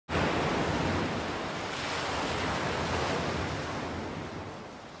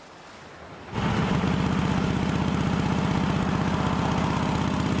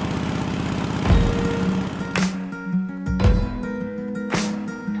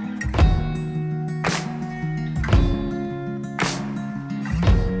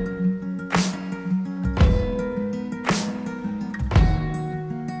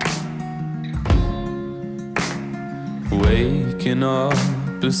waking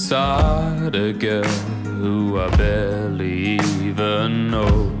up beside a girl who I barely even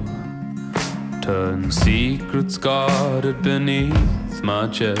know. Turn secrets guarded beneath my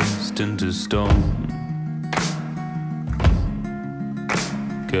chest into stone.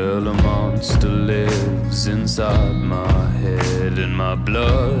 Girl, a monster lives inside my head, and my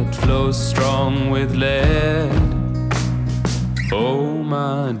blood flows strong with lead. Oh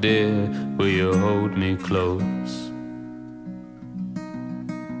my dear, will you hold me close?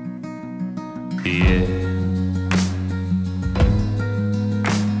 Yeah.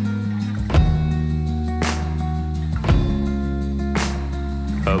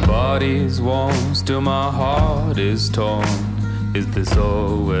 Her body's warm, still my heart is torn. Is this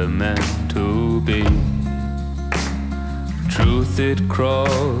all we're meant to be? Truth, it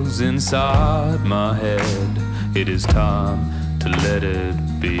crawls inside my head. It is time to let it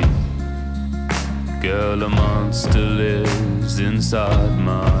be. Girl, a monster lives inside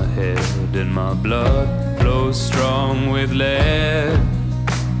my head, and my blood flows strong with lead.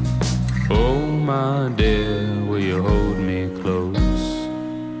 Oh my dear, will you hold me close?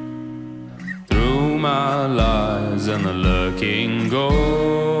 Through my lies and the lurking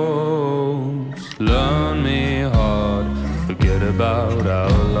ghosts, learn me hard, forget about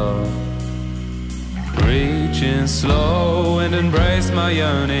our love. Reach in slow and embrace my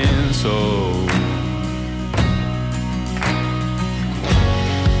yearning soul.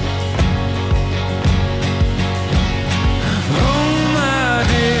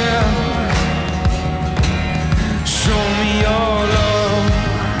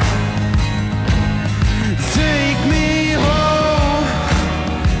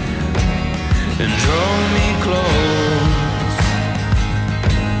 And draw me close.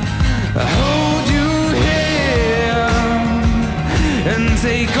 I hold you here and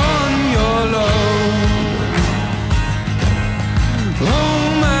take on your load. Oh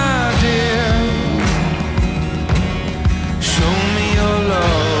my dear, show me your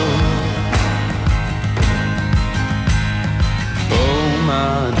love. Oh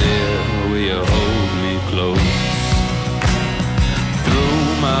my dear, will you hold me close? Through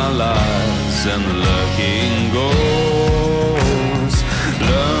my life and the lurking ghosts,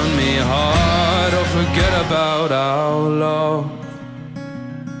 learn me hard or forget about our